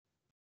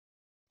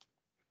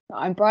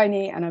I'm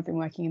Bryony and I've been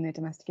working in the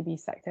domestic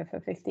abuse sector for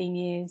 15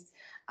 years.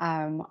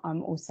 I'm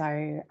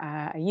also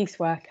a youth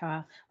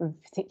worker with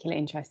a particular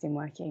interest in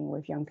working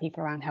with young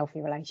people around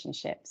healthy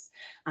relationships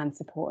and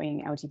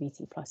supporting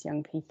LGBT+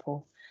 young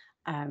people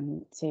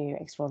to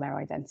explore their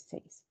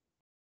identities.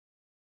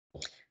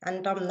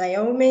 And I'm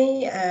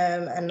Naomi,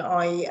 and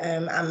I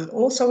am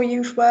also a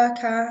youth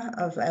worker.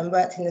 I've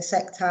worked in the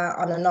sector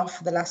on and off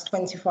for the last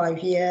 25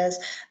 years,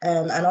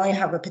 and I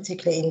have a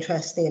particular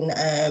interest in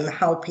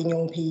helping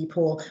young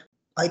people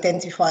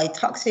identify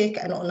toxic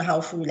and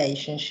unhealthy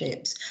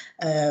relationships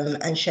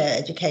and share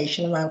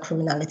education around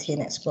criminality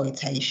and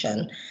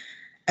exploitation.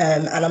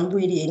 And I'm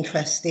really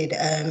interested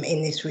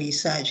in this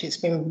research. It's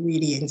been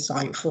really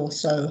insightful.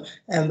 So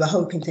we're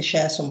hoping to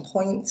share some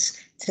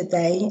points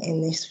today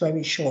in this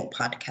very short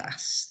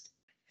podcast.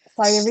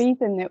 So the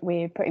reason that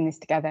we're putting this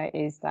together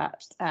is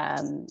that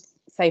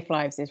Safe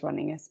Lives is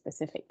running a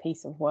specific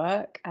piece of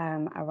work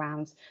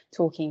around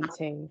talking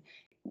to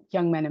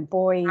young men and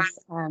boys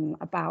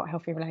about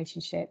healthy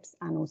relationships,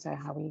 and also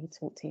how we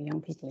talk to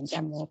young people in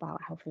general about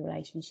healthy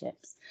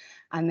relationships.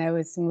 And there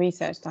was some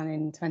research done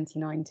in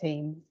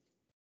 2019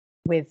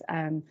 with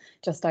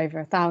just over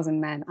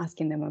 1,000 men,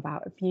 asking them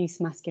about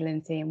abuse,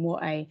 masculinity, and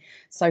what a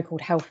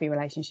so-called healthy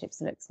relationships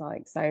looks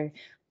like. So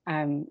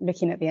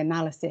looking at the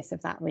analysis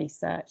of that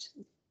research,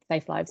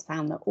 Safe Lives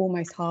found that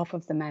almost half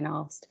of the men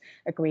asked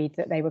agreed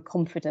that they were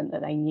confident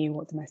that they knew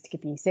what domestic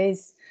abuse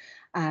is,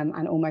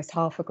 and almost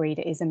half agreed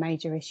it is a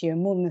major issue,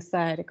 and more than a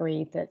third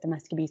agreed that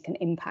domestic abuse can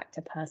impact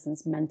a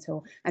person's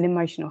mental and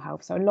emotional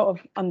health. So a lot of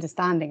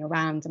understanding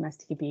around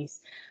domestic abuse,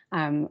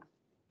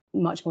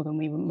 much more than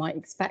we might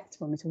expect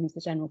when we're talking to the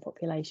general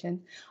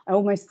population.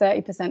 Almost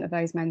 30% of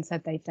those men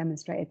said they've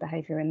demonstrated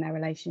behaviour in their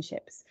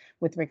relationships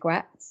with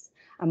regrets,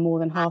 and more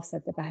than half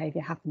said the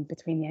behaviour happened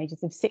between the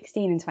ages of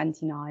 16 and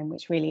 29,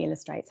 which really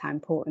illustrates how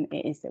important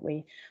it is that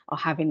we are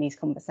having these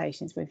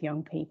conversations with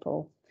young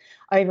people.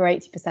 Over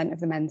 80% of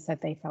the men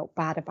said they felt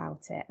bad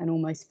about it, and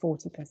almost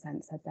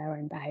 40% said their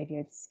own behaviour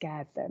had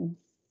scared them.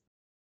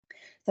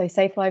 So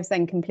Safe Lives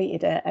then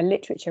completed a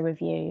literature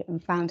review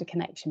and found a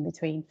connection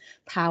between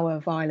power,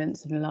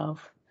 violence and love.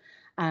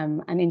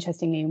 And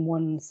interestingly, in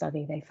one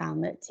study, they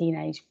found that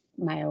teenage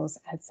males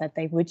had said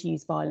they would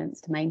use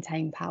violence to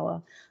maintain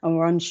power and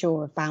were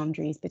unsure of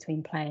boundaries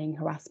between playing,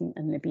 harassment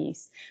and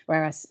abuse,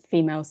 whereas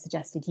females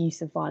suggested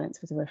use of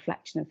violence was a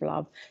reflection of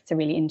love. So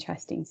really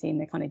interesting seeing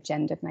the kind of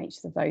gendered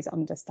natures of those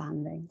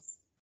understandings.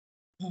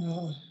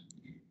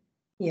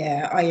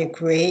 Yeah, I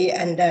agree.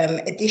 And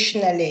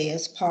additionally,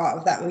 as part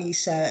of that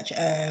research,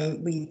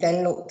 we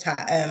then looked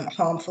at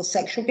harmful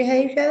sexual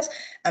behaviours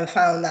and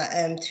found that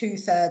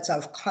 2/3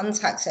 of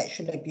contact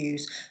sexual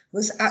abuse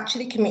was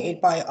actually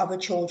committed by other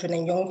children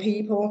and young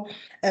people.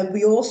 And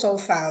we also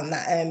found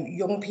that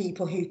young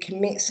people who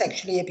commit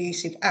sexually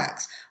abusive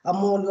acts are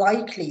more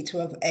likely to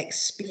have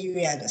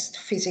experienced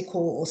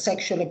physical or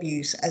sexual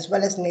abuse, as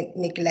well as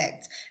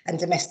neglect and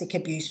domestic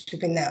abuse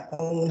within their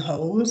own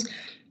homes.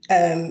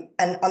 And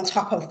on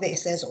top of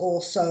this, there's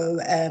also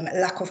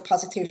lack of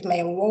positive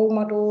male role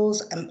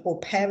models or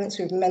parents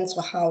with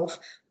mental health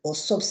or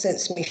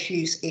substance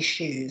misuse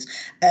issues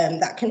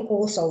that can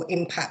also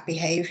impact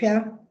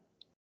behaviour.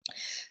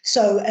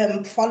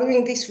 So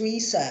following this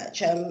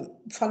research,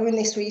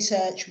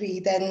 we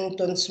then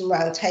done some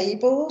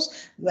roundtables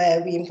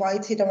where we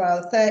invited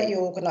around 30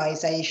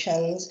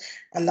 organisations,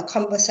 and the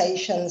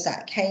conversations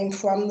that came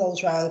from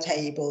those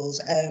roundtables,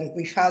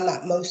 we found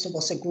that most of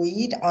us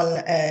agreed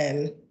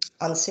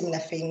on similar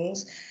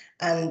things.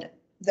 And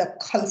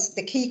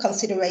the key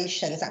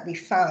considerations that we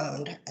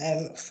found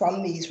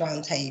from these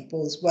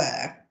roundtables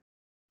were,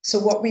 so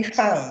what we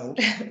found,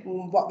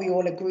 what we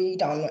all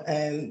agreed on,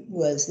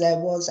 was there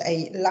was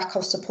a lack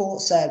of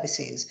support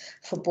services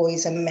for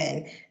boys and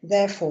men.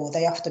 Therefore,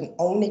 they often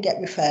only get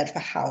referred for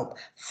help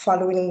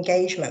following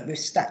engagement with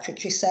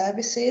statutory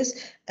services,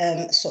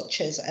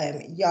 such as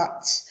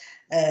yachts,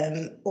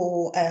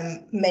 or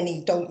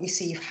many don't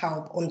receive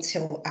help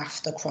until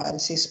after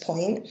crisis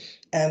point,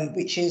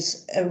 which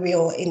is a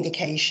real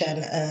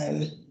indication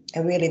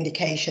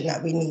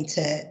that we need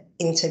to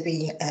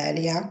intervene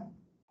earlier.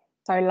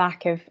 So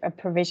lack of a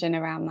provision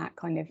around that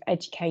kind of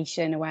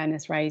education,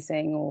 awareness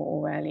raising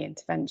or early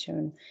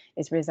intervention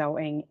is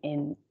resulting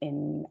in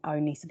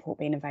only support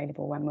being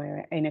available when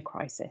we're in a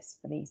crisis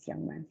for these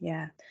young men.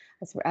 Yeah,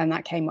 and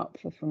that came up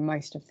from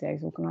most of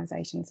those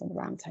organisations on the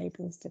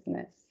roundtables, didn't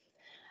it?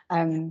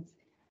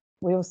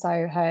 We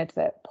also heard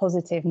that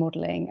positive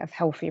modelling of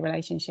healthy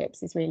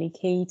relationships is really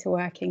key to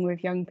working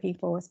with young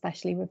people,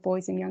 especially with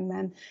boys and young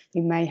men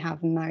who may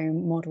have no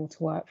model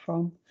to work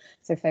from.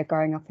 So if they're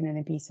growing up in an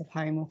abusive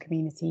home or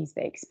communities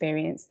that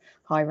experience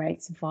high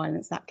rates of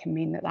violence, that can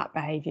mean that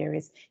behaviour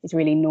is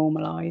really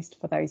normalised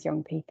for those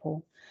young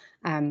people.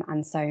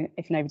 And so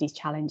if nobody's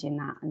challenging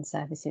that and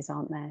services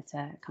aren't there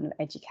to kind of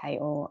educate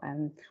or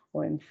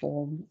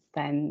inform,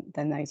 then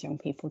those young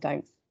people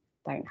don't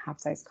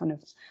have those kind of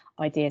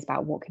ideas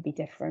about what could be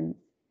different.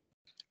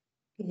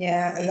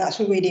 Yeah, and that's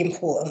a really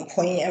important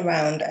point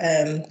around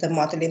the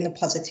modelling, the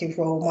positive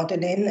role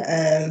modelling.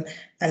 And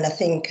I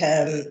think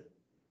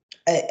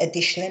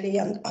additionally,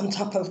 on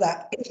top of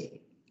that,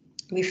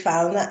 we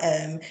found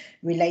that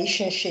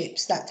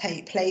relationships that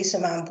take place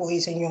around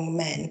boys and young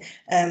men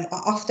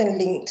are often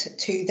linked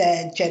to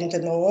their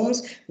gender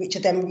norms, which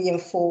are then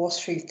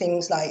reinforced through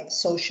things like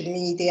social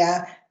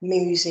media,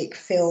 music,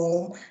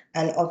 film,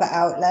 and other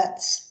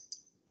outlets.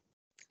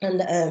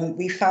 And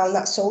we found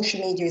that social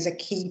media is a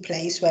key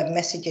place where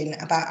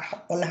messaging about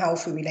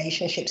unhealthy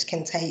relationships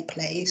can take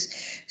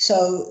place.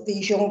 So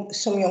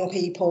some young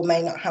people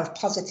may not have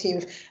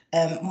positive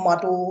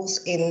models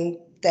in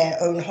their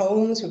own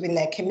homes, within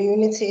their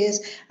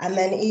communities, and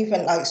then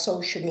even like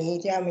social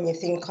media. When you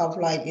think of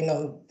like,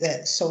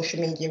 the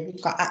social media,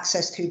 we've got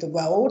access to the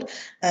world,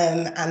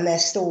 and they're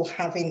still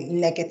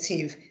having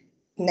negative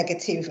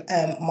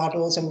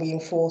models and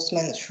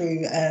reinforcements through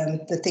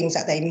the things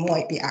that they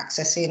might be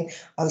accessing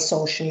on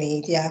social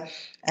media.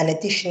 And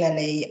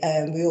additionally,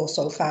 we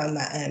also found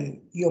that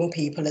young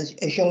people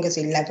as young as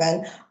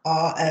 11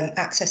 are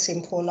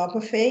accessing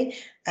pornography,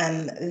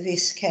 and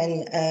this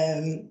can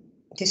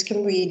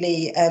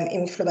really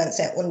influence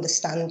their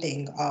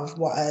understanding of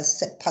what a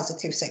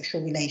positive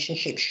sexual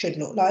relationship should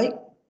look like.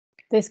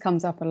 This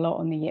comes up a lot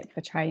on the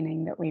YIPFA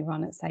training that we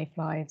run at Safe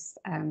Lives,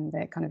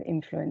 the kind of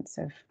influence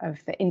of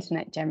the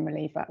internet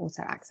generally, but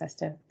also access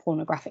to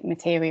pornographic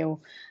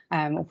material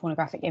or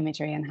pornographic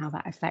imagery, and how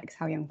that affects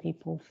how young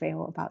people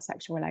feel about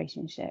sexual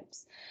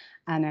relationships.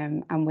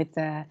 And with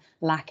the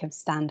lack of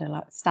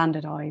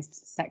standardized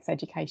sex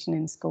education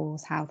in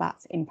schools, how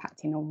that's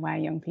impacting on where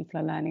young people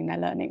are learning. They're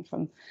learning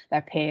from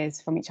their peers,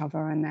 from each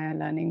other, and they're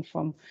learning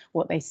from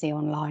what they see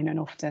online. And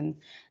often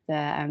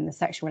the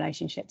sexual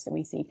relationships that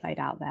we see played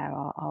out there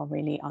are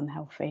really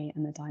unhealthy,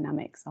 and the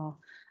dynamics are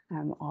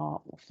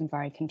often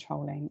very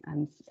controlling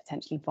and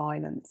potentially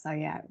violent. So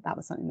yeah, that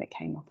was something that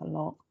came up a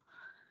lot.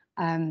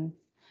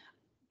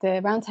 The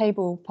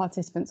roundtable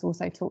participants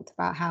also talked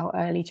about how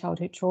early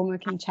childhood trauma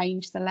can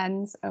change the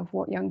lens of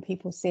what young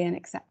people see and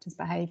accept as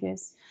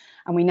behaviours.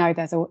 And we know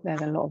there's a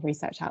lot of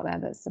research out there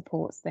that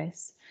supports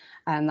this,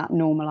 and that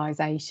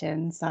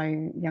normalisation. So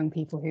young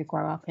people who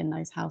grow up in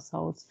those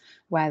households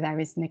where there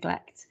is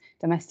neglect,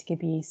 domestic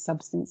abuse,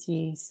 substance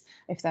use,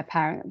 if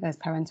there's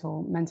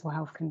parental mental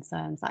health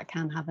concerns, that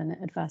can have an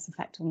adverse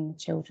effect on the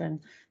children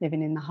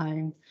living in the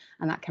home,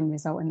 and that can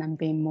result in them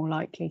being more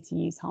likely to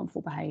use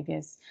harmful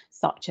behaviours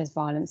such as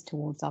violence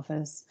towards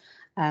others.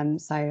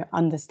 So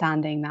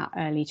understanding that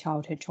early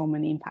childhood trauma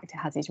and the impact it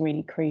has is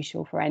really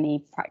crucial for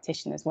any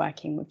practitioners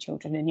working with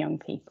children and young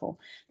people,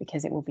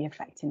 because it will be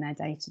affecting their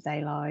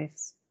day-to-day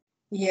lives.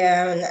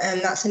 Yeah,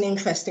 and that's an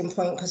interesting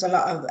point, because a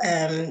lot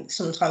of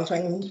sometimes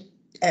when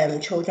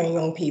children and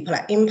young people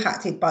are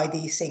impacted by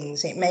these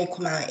things, it may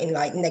come out in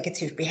like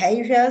negative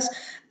behaviours.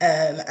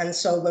 And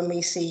so when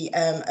we see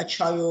a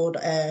child,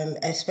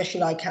 especially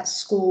like at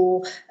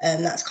school,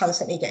 that's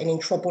constantly getting in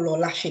trouble or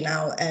lashing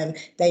out,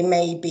 they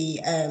may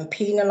be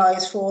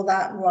penalised for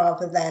that,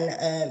 rather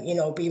than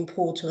being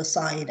pulled to a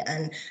side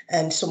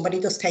and somebody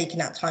just taking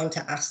that time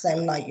to ask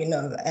them, like,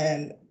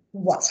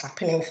 what's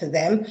happening for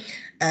them.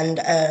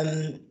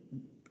 And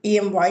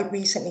Ian Wright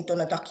recently done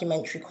a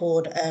documentary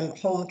called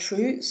Home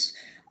Truths,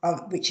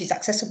 which is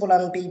accessible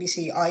on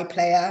BBC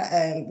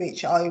iPlayer,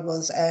 which I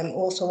was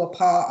also a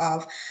part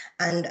of.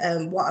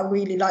 And what I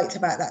really liked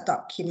about that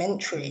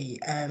documentary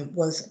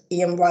was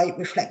Ian Wright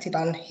reflected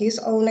on his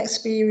own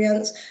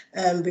experience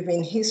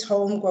within his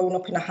home, growing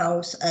up in a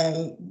house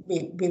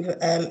with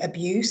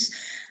abuse,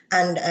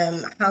 and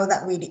how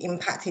that really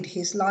impacted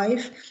his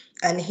life.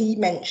 And he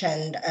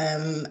mentioned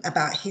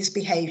about his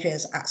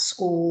behaviours at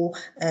school,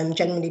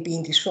 generally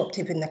being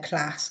disruptive in the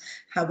class.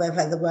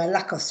 However, there were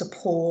lack of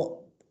support,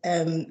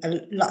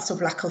 lots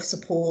of lack of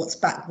supports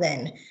back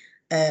then.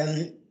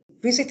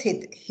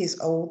 Visited his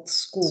old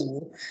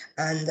school,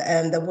 and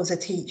there was a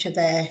teacher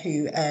there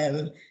who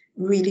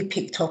really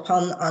picked up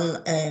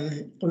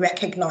on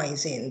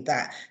recognising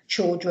that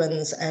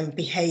children's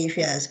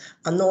behaviours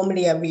are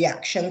normally a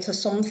reaction to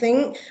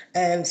something.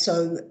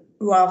 So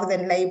rather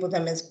than label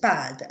them as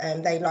bad,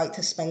 they like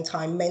to spend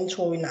time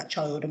mentoring that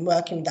child and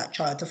working with that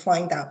child to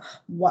find out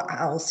what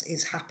else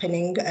is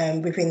happening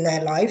within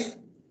their life,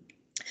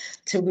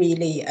 to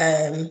really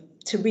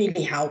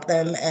help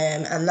them.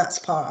 And that's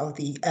part of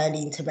the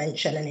early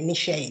intervention and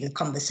initiating the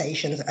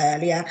conversations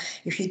earlier.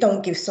 If you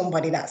don't give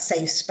somebody that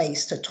safe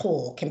space to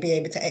talk and be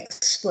able to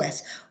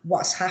express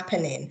what's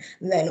happening,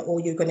 then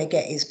all you're going to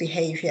get is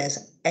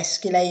behaviours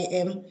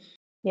escalating.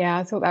 Yeah,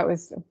 I thought that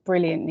was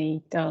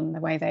brilliantly done,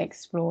 the way they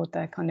explored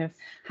the kind of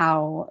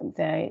how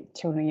the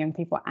children and young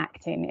people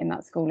acting in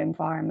that school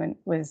environment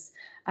was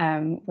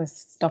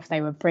stuff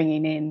they were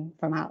bringing in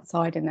from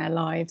outside in their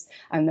lives.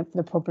 And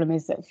the problem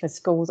is that for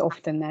schools,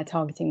 often they're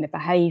targeting the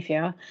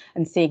behaviour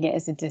and seeing it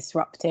as a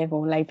disruptive,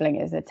 or labelling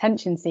it as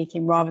attention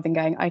seeking, rather than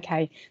going,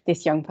 okay,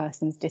 this young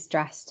person's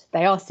distressed,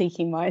 they are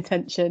seeking my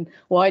attention,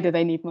 why do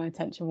they need my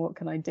attention, what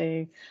can I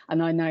do?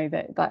 And I know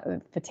that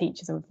for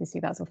teachers, obviously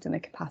that's often a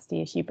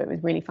capacity issue, but it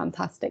was really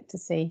fantastic to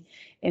see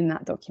in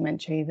that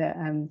documentary that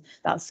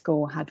that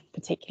school had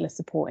particular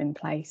support in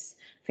place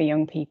for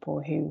young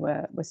people who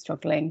were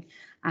struggling,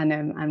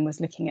 and was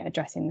looking at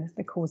addressing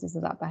the causes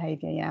of that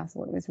behaviour. Yeah, I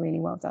thought it was really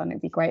well done.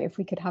 It'd be great if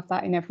we could have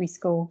that in every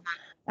school,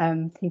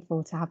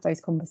 people to have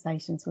those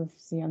conversations with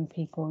young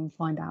people and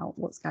find out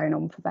what's going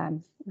on for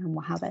them and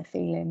how they're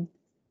feeling.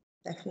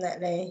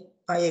 Definitely.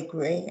 I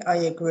agree.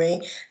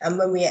 And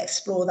when we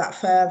explore that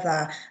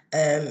further,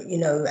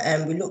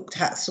 we looked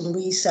at some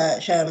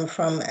research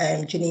from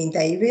Janine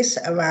Davis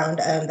around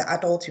the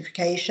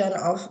adultification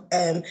of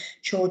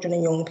children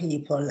and young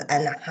people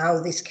and how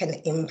this can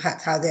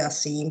impact how they are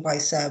seen by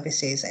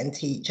services and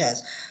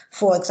teachers.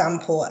 For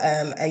example,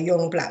 a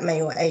young black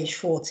male aged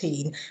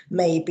 14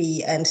 may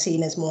be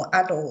seen as more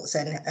adults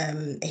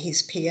than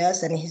his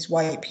peers and his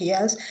white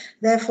peers.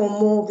 Therefore,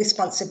 more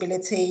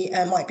responsibility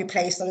might be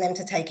placed on them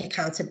to take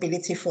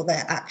accountability for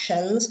their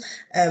actions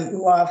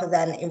rather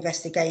than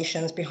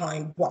investigations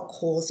behind what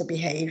caused the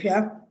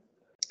behaviour.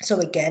 So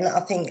again,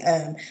 I think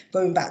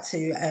going back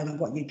to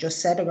what you just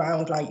said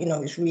around,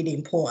 it's really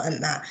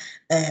important that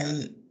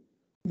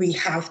we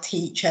have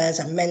teachers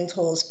and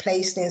mentors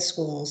placed in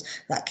schools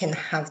that can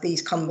have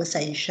these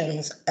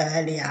conversations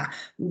earlier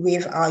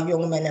with our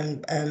young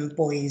men and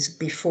boys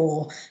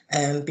before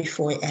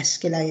it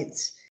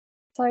escalates.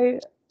 So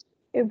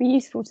it would be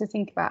useful to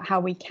think about how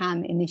we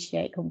can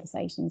initiate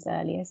conversations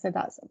earlier. So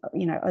that's,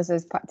 us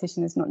as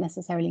practitioners, not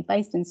necessarily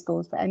based in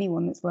schools, but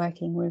anyone that's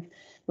working with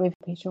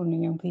children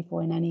and young people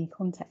in any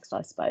context,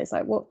 I suppose.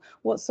 Like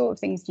what sort of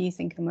things do you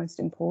think are most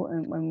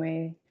important when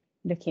we're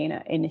looking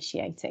at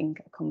initiating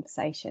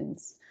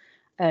conversations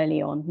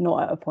early on,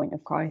 not at a point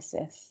of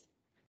crisis?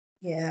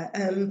 Yeah,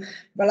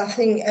 well, I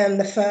think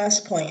the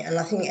first point, and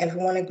I think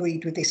everyone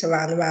agreed with this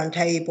around the round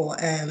table,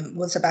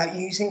 was about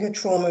using a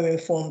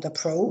trauma-informed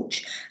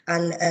approach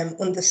and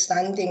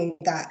understanding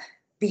that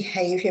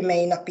behaviour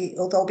may not be,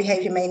 although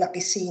behaviour may not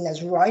be seen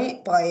as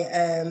right by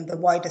the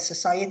wider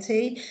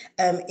society,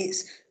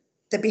 it's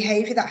the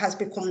behaviour that has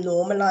become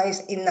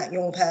normalised in that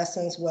young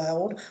person's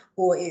world,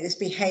 or it is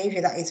behaviour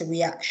that is a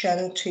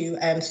reaction to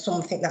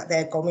something that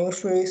they're going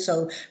through.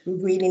 So we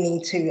really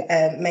need to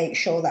make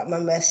sure that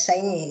when we're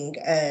saying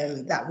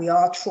that we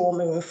are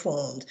trauma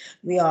informed,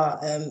 we are,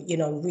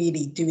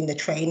 really doing the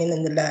training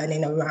and the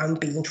learning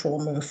around being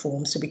trauma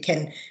informed, so we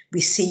can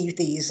receive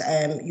these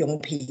young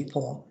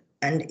people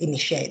and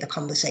initiate the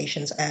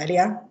conversations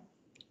earlier.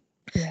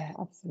 Yeah,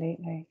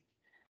 absolutely.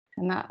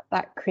 And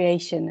that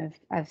creation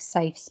of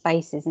safe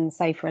spaces and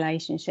safe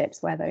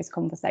relationships where those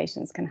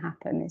conversations can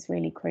happen is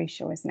really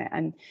crucial, isn't it?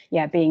 And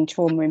yeah, being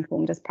trauma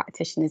informed as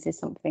practitioners is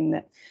something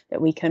that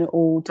we can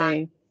all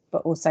do,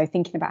 but also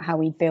thinking about how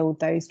we build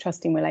those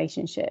trusting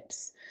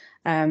relationships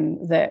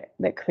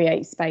that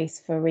create space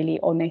for really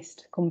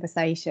honest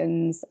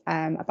conversations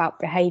about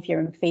behaviour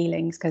and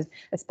feelings, because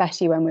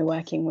especially when we're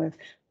working with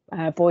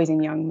boys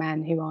and young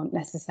men who aren't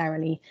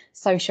necessarily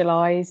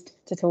socialised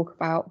to talk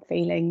about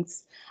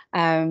feelings.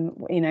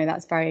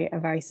 That's a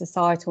very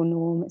societal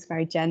norm. It's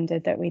very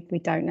gendered, that we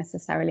don't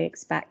necessarily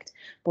expect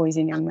boys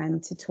and young men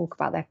to talk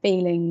about their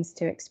feelings,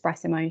 to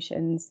express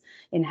emotions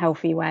in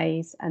healthy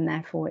ways, and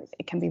therefore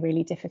it can be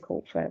really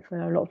difficult for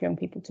a lot of young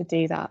people to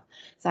do that.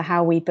 So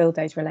how we build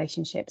those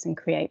relationships and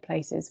create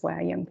places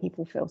where young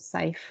people feel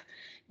safe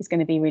is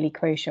going to be really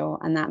crucial,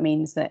 and that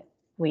means that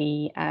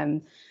we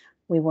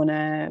want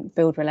to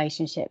build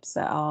relationships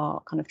that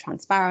are kind of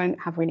transparent,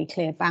 have really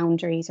clear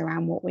boundaries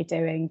around what we're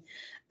doing,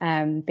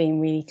 being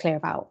really clear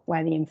about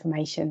where the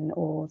information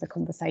or the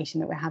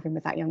conversation that we're having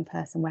with that young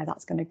person, where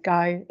that's going to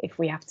go if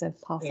we have to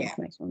pass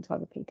information on to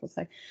other people.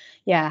 So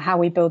yeah, how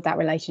we build that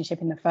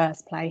relationship in the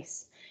first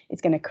place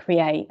is going to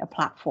create a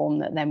platform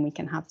that then we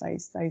can have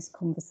those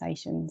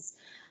conversations.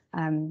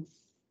 And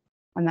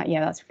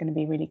that's going to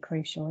be really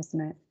crucial,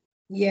 isn't it?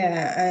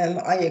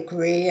 Yeah, I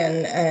agree.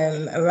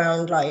 And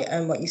around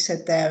what you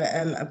said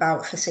there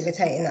about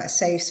facilitating that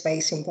safe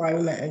space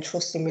environment and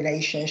trusting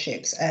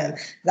relationships,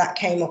 that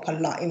came up a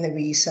lot in the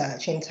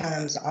research in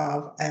terms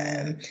of,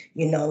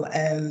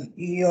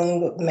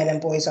 young men and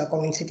boys are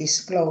going to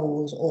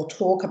disclose or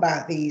talk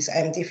about these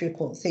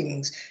difficult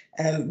things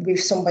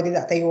with somebody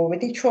that they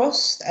already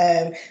trust.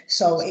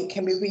 So it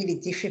can be really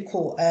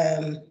difficult,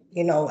 and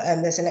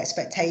there's an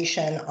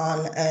expectation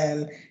on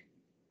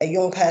a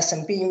young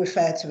person being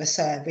referred to a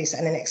service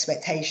and an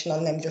expectation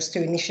on them just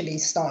to initially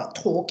start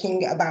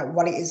talking about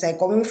what it is they're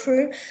going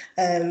through.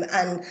 And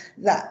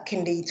that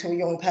can lead to a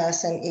young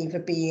person either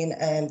being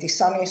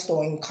dishonest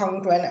or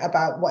incongruent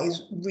about what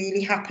is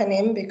really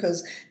happening,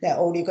 because they're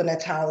only going to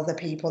tell the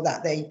people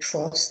that they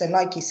trust. And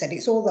like you said,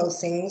 it's all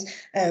those things,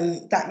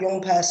 that young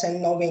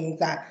person knowing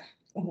that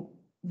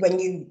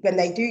when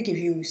they do give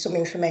you some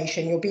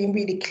information, you're being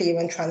really clear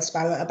and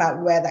transparent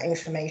about where that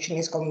information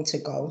is going to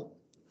go.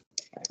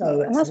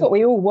 So, and that's what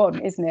we all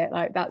want, isn't it?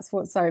 Like, that's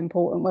what's so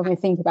important when we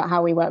think about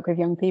how we work with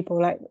young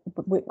people. Like,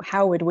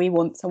 how would we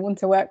want someone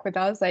to work with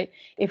us? Like,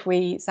 if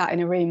we sat in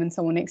a room and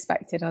someone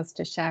expected us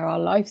to share our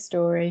life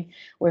story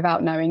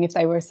without knowing if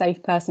they were a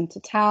safe person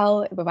to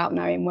tell, without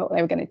knowing what they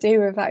were going to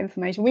do with that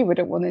information, we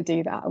wouldn't want to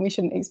do that, and we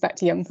shouldn't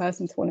expect a young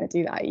person to want to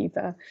do that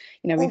either.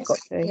 You know, we've got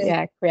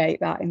to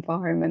create that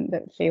environment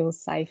that feels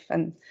safe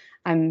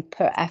and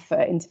put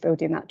effort into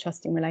building that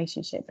trusting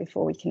relationship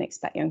before we can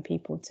expect young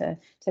people to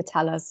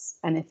tell us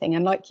anything.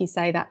 And like you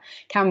say, that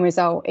can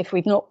result, if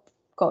we've not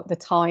got the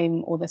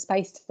time or the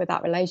space for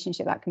that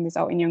relationship, that can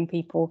result in young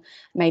people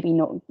maybe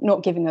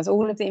not giving us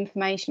all of the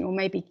information, or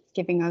maybe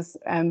giving us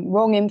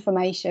wrong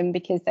information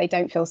because they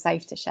don't feel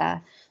safe to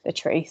share the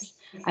truth.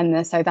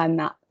 And so then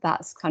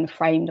that's kind of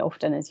framed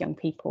often as young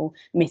people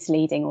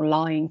misleading or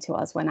lying to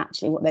us, when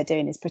actually what they're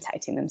doing is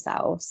protecting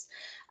themselves,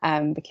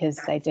 because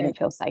they didn't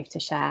feel safe to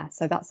share.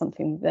 So that's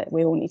something that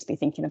we all need to be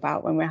thinking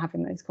about when we're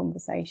having those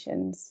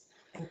conversations.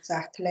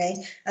 Exactly.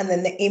 And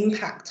then the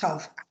impact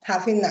of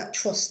having that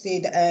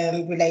trusted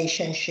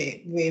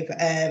relationship with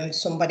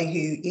somebody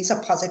who is a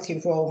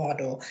positive role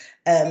model,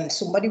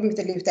 somebody with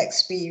the lived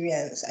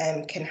experience,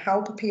 can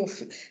help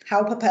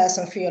a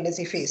person feel as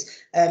if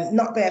it's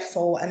not their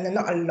fault and they're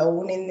not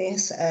alone in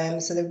this.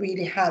 So they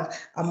really have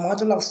a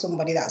model of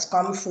somebody that's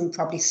gone through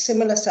probably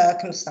similar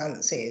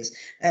circumstances,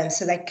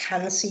 so they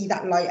can see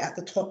that light at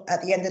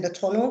the end of the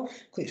tunnel,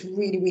 because it's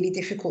really, really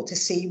difficult to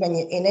see when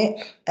you're in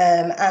it.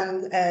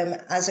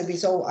 As a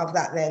result of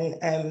that, then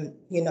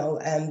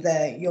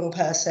the young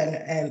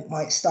person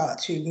might start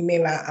to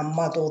mirror and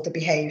model the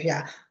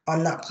behaviour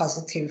on that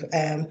positive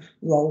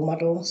role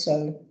model.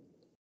 So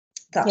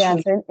that's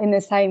really... So in the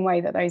same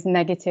way that those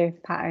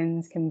negative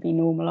patterns can be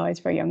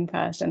normalised for a young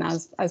person,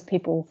 as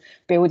people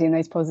build in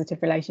those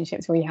positive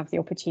relationships, we have the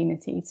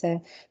opportunity to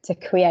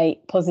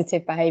create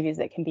positive behaviours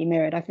that can be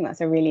mirrored. I think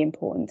that's a really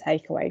important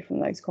takeaway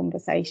from those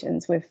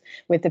conversations with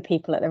the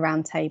people at the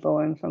round table,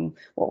 and from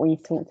what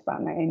we've talked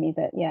about, Naomi,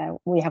 that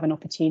we have an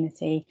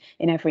opportunity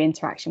in every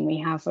interaction we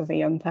have with a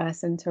young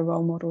person to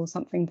role model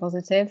something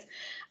positive.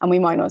 And we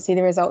might not see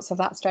the results of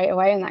that straight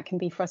away, and that can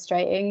be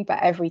frustrating, but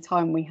every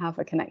time we have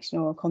a connection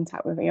or a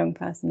contact with a young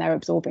person, they're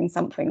absorbing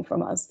something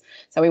from us.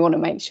 So we want to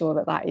make sure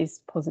that that is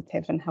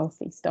positive and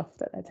healthy stuff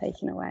that they're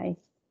taking away.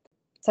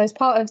 So as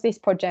part of this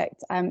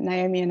project,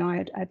 Naomi and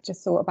I had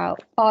just thought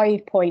about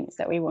 5 points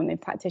that we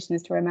wanted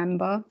practitioners to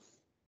remember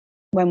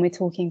when we're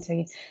talking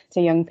to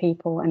young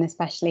people, and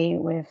especially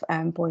with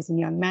boys and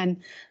young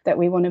men, that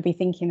we want to be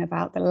thinking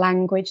about the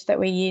language that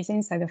we're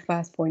using. So the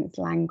first point is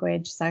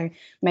language. So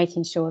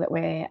making sure that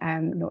we're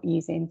not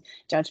using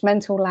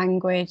judgmental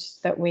language,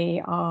 that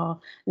we are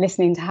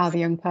listening to how the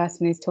young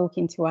person is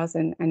talking to us,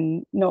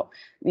 and not,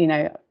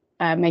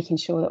 making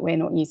sure that we're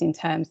not using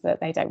terms that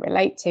they don't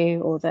relate to,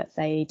 or that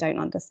they don't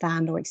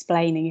understand, or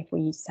explaining if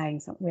we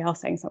are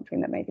saying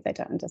something that maybe they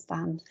don't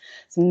understand.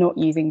 So not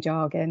using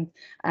jargon,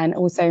 and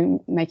also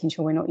making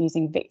sure we're not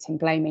using victim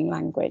blaming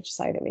language,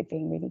 so that we're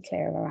being really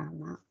clear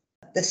around that.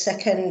 The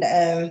second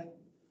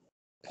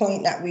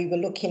point that we were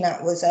looking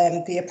at was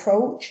the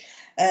approach,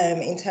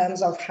 in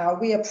terms of how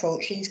we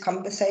approach these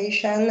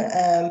conversations.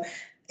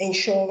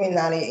 Ensuring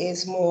that it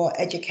is more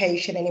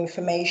education and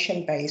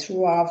information based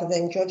rather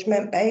than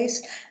judgment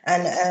based,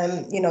 and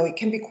it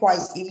can be quite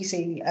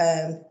easily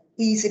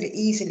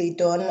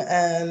done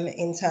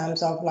in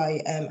terms of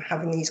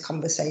having these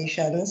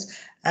conversations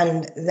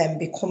and then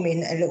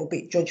becoming a little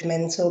bit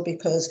judgmental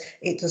because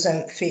it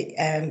doesn't fit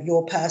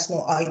your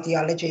personal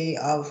ideology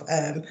of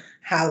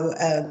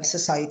how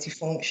society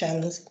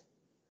functions.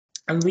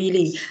 And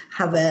really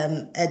have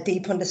a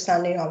deep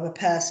understanding of a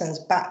person's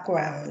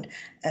background.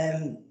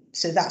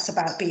 So that's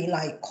about being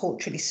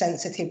culturally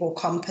sensitive or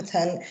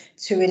competent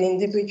to an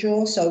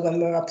individual. So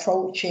when we're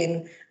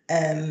approaching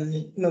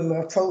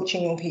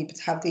young people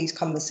to have these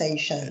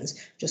conversations,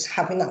 just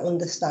having that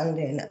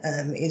understanding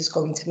is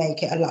going to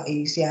make it a lot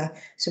easier.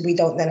 So we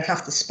don't then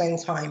have to spend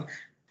time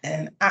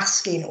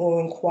asking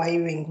or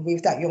inquiring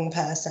with that young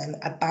person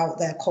about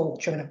their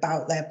culture and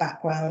about their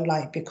background,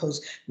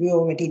 because we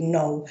already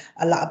know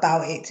a lot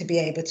about it to be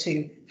able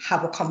to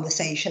have a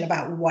conversation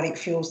about what it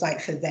feels like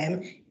for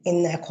them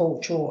in their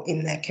culture or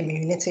in their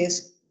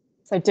communities.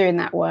 So doing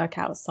that work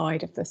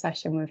outside of the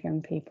session with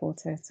young people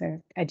to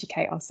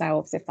educate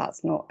ourselves, if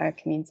that's not a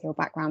community or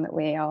background that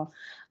we are,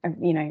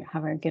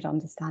 have a good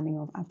understanding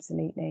of.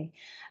 Absolutely.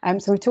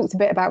 So we talked a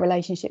bit about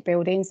relationship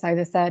building. So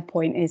the third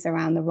point is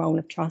around the role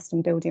of trust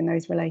and building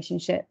those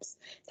relationships.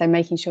 So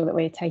making sure that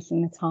we're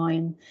taking the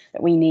time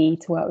that we need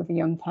to work with a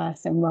young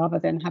person, rather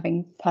than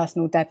having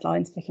personal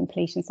deadlines for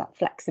completion. So that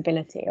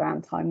flexibility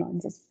around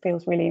timelines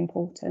feels really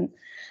important.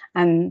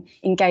 And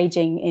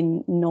engaging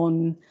in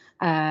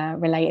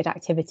non-related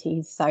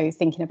activities. So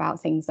thinking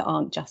about things that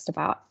aren't just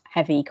about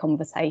heavy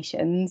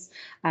conversations.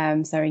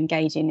 So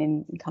engaging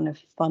in kind of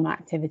fun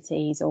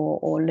activities,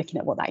 or looking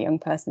at what that young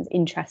person's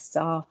interests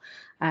are.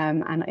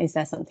 And is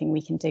there something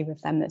we can do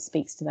with them that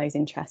speaks to those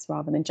interests,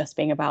 rather than just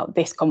being about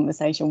this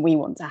conversation we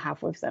want to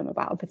have with them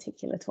about a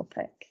particular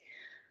topic.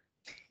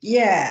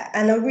 Yeah,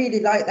 and I really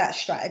like that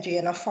strategy.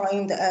 And I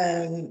find,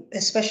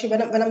 especially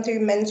when I'm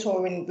doing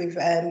mentoring with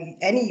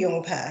any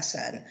young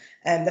person,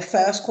 the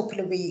first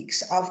couple of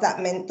weeks of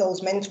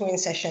those mentoring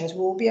sessions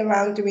will be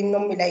around doing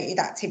non-related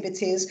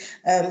activities.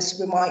 So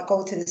we might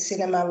go to the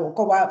cinema or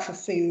go out for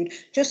food,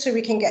 just so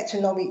we can get to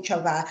know each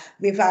other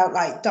without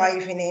like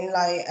diving in,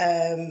 like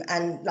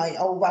and like,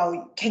 oh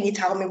well, can you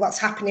tell me what's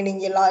happening in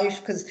your life?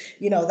 Because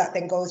that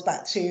then goes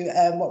back to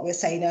what we were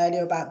saying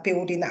earlier about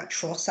building that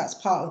trust. That's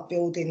part of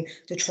building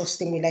the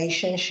trusting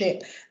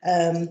relationship.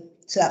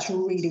 So that's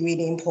really,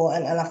 really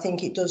important. And I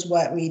think it does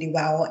work really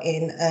well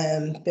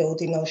in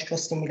building those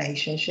trusting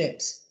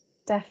relationships.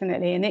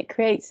 Definitely. And it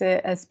creates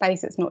a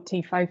space that's not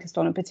too focused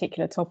on a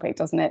particular topic,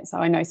 doesn't it? So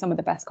I know some of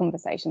the best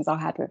conversations I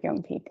had with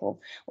young people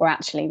were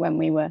actually when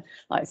we were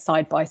like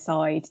side by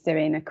side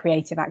doing a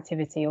creative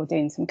activity or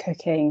doing some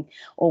cooking,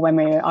 or when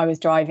I was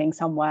driving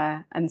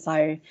somewhere. And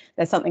so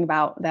there's something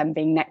about them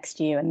being next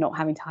to you and not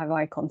having to have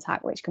eye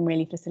contact, which can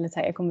really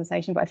facilitate a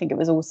conversation. But I think it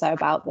was also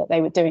about that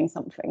they were doing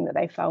something that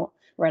they felt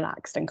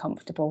relaxed and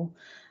comfortable,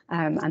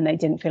 and they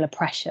didn't feel a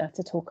pressure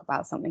to talk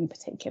about something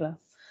particular.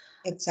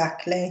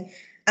 Exactly.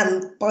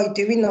 And by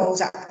doing those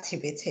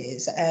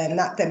activities,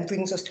 that then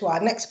brings us to our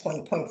next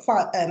point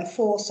five,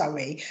 four,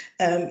 sorry.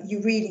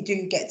 You really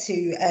do get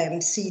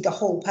to see the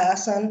whole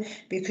person,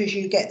 because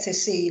you get to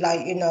see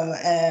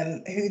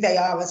who they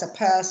are as a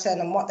person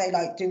and what they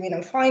like doing,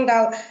 and find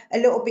out a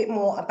little bit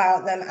more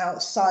about them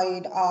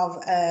outside of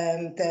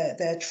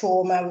the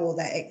trauma or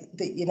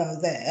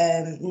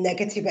the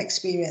negative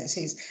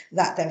experiences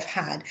that they've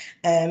had.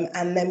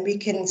 And then we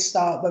can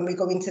start, when we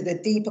go into the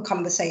deeper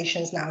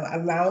conversations now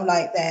around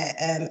like their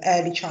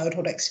early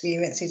childhood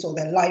experiences or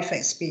their life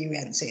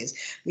experiences,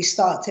 we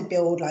start to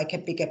build like a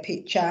bigger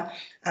picture,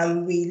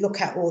 and we look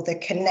at all the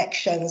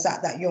connections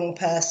that young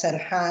person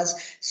has,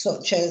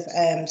 such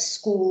as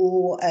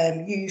school,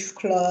 youth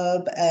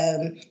club,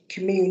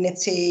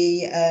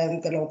 community,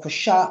 the local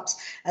shops,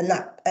 and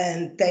that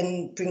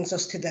then brings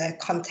us to the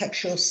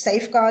contextual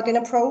safeguarding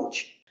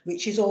approach,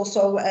 which is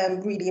also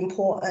really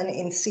important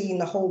in seeing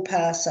the whole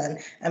person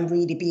and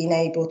really being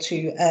able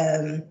to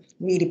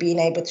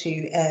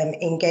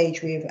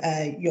engage with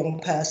a young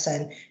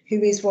person who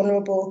is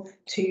vulnerable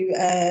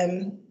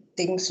to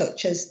things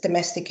such as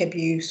domestic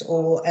abuse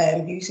or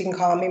using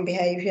calming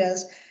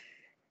behaviours.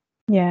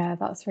 Yeah,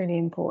 that's really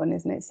important,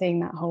 isn't it? Seeing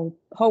that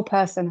whole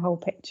person, whole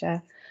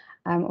picture.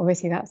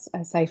 Obviously, that's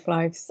a Safe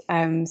Lives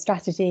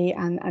strategy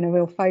and a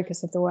real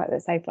focus of the work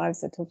that Safe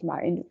Lives are talking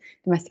about in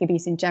domestic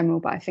abuse in general.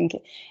 But I think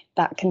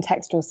that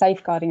contextual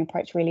safeguarding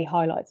approach really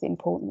highlights the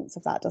importance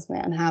of that, doesn't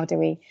it? And how do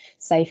we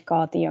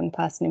safeguard the young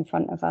person in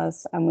front of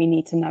us? And we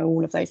need to know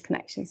all of those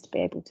connections to be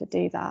able to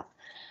do that.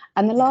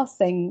 And the last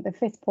thing, the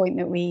fifth point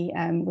that we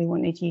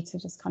wanted you to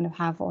just kind of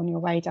have on your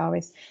radar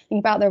is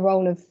think about the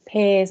role of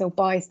peers or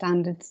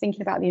bystanders,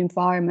 thinking about the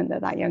environment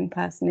that young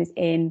person is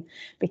in,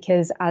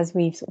 because as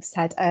we've sort of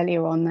said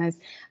earlier on, there's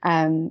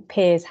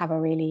peers have a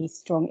really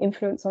strong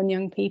influence on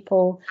young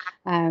people.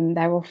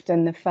 They're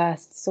often the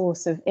first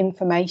source of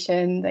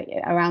information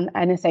around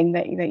anything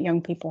that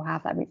young people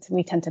have, that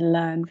we tend to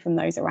learn from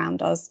those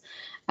around us.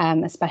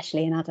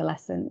 Especially in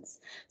adolescence.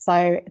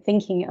 So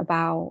thinking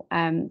about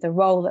the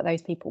role that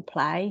those people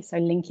play, so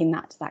linking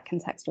that to that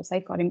contextual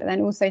safeguarding, but then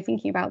also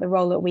thinking about the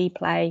role that we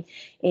play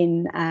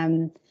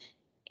in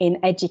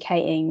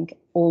educating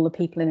all the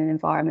people in an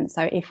environment.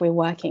 So if we're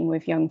working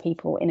with young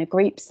people in a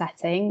group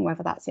setting,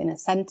 whether that's in a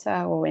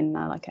centre or in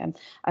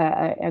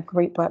a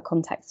group work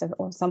context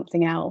or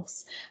something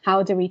else,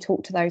 how do we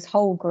talk to those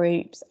whole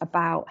groups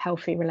about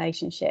healthy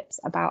relationships,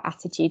 about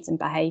attitudes and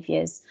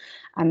behaviours?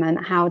 And then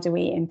how do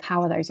we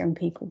empower those young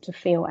people to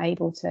feel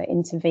able to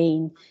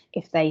intervene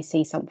if they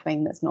see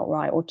something that's not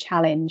right, or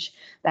challenge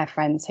their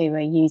friends who are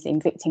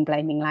using victim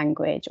blaming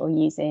language or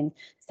using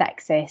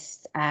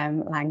sexist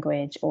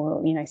language,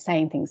 or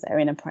saying things that are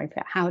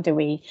inappropriate? How do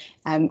we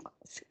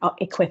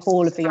equip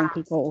all of the young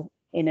people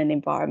in an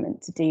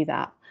environment to do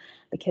that?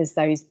 Because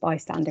those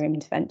bystander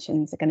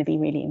interventions are going to be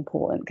really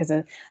important, because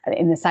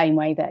in the same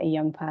way that a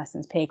young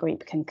person's peer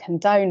group can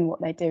condone what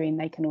they're doing,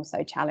 they can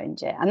also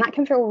challenge it, and that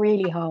can feel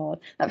really hard.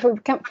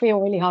 That can feel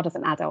really hard as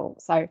an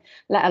adult, so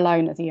let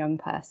alone as a young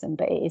person.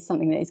 But it is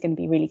something that is going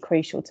to be really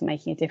crucial to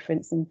making a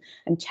difference and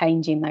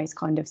changing those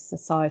kind of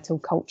societal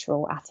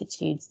cultural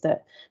attitudes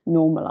that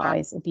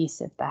normalise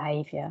abusive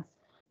behaviour.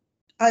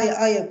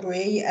 I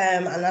agree,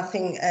 and I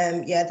think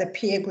the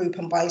peer group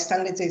and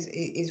bystanders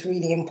is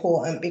really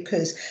important,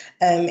 because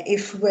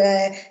if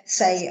we're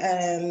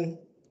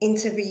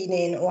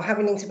intervening or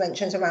having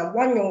interventions around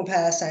one young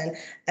person,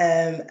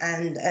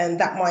 and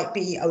that might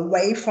be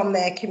away from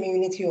their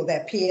community or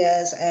their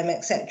peers,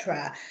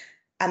 etc.,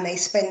 and they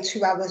spend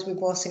 2 hours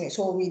with us and it's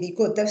all really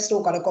good, they've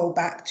still got to go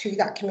back to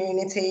that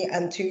community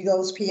and to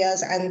those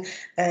peers, and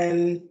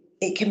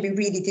it can be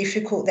really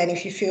difficult then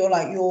if you feel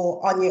like you're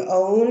on your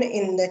own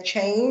in the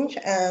change.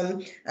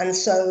 And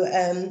so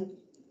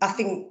I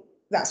think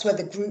that's where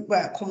the group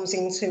work comes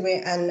into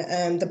it,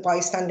 and the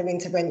bystander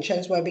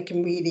interventions, where we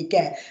can really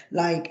get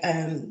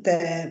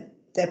the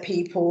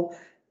people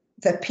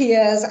the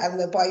peers and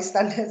the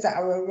bystanders that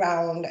are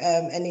around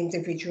an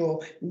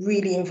individual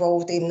really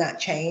involved in that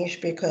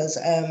change, because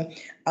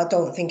I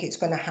don't think it's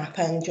going to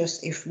happen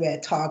just if we're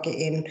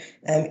targeting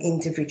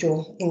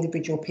individual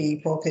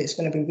people, because it's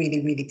going to be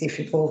really, really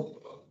difficult.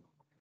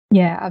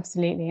 Yeah,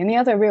 absolutely. And the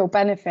other real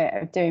benefit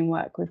of doing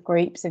work with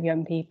groups of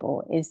young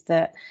people is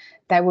that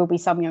there will be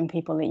some young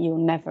people that you'll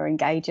never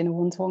engage in a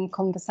one-to-one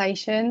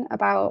conversation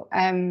about,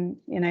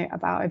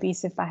 about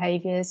abusive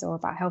behaviours or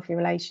about healthy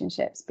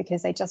relationships,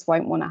 because they just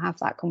won't want to have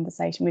that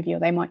conversation with you. Or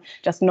they might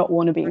just not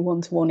want to be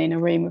one-to-one in a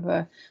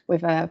room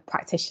with a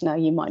practitioner.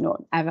 You might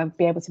not ever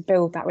be able to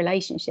build that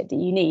relationship that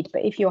you need.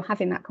 But if you're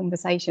having that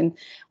conversation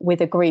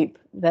with a group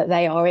that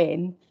they are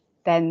in,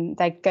 then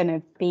they're going to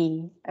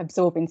be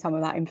absorbing some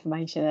of that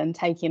information and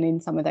taking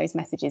in some of those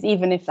messages.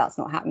 Even if that's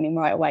not happening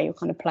right away, you're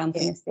kind of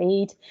planting a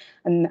seed,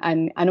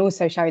 and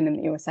also showing them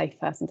that you're a safe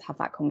person to have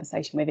that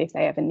conversation with if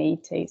they ever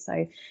need to.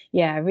 So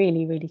yeah,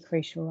 really, really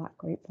crucial, that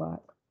group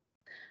work.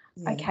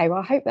 Yeah. Okay, well,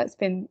 I hope that's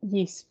been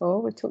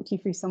useful. We've talked you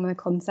through some of the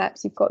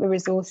concepts. You've got the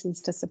resources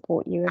to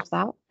support you with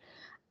that.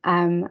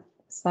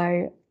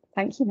 So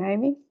thank you,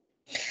 Naomi.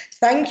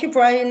 Thank you,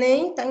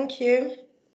 Bryony. Thank you.